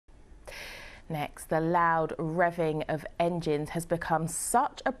Next, the loud revving of engines has become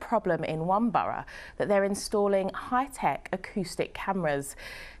such a problem in one borough that they're installing high-tech acoustic cameras.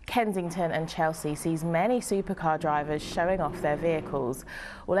 Kensington and Chelsea sees many supercar drivers showing off their vehicles.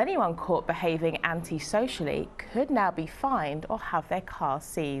 Well, anyone caught behaving antisocially could now be fined or have their car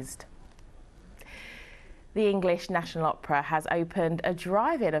seized. The English National Opera has opened a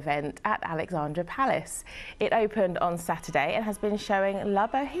drive-in event at Alexandra Palace. It opened on Saturday and has been showing La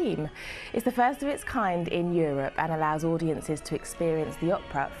Boheme. It's the first of its kind in Europe and allows audiences to experience the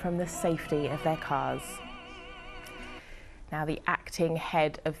opera from the safety of their cars. Now, the acting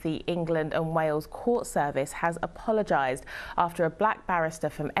head of the England and Wales Court Service has apologised after a black barrister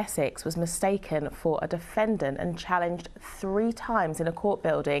from Essex was mistaken for a defendant and challenged 3 times in a court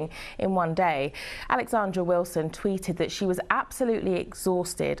building in one day. Alexandra Wilson tweeted that she was absolutely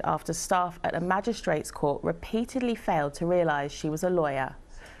exhausted after staff at a magistrates court repeatedly failed to realise she was a lawyer.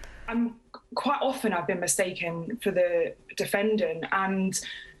 Quite often I've been mistaken for the defendant, and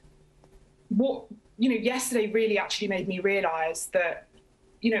yesterday really actually made me realise that,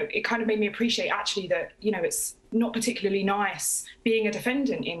 it kind of made me appreciate actually that, it's not particularly nice being a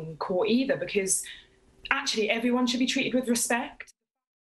defendant in court either, because actually everyone should be treated with respect.